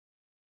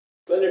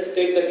Well, let's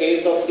take the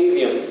case of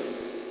cesium.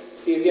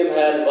 Cesium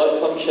has work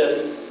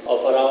function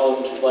of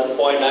around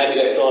 1.9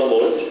 electron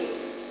volt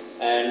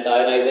and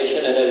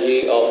ionization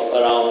energy of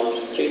around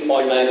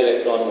 3.9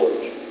 electron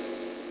volt.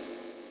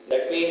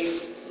 That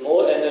means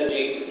more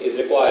energy is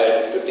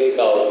required to take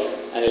out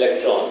an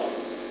electron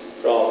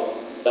from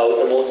the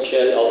outermost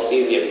shell of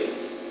cesium.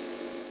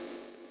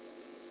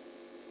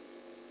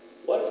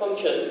 Work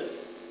function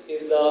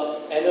is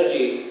the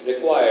energy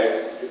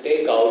required to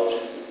take out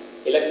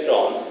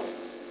electron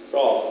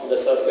from the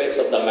surface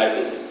of the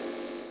metal.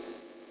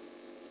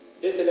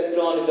 This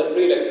electron is a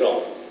free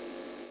electron.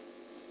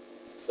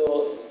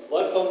 So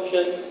work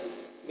function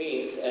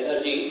means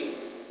energy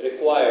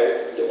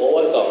required to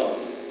overcome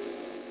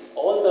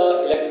all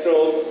the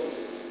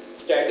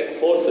electrostatic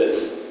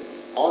forces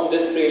on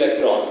this free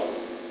electron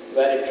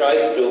when it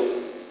tries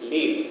to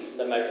leave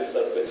the metal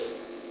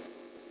surface.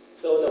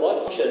 So the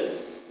work function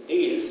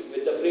deals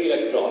with the free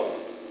electron,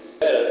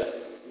 whereas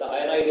the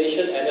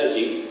ionization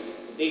energy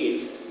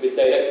deals with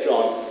the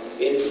electron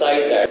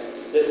inside that.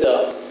 This is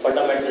a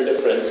fundamental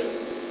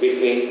difference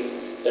between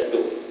the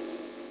two.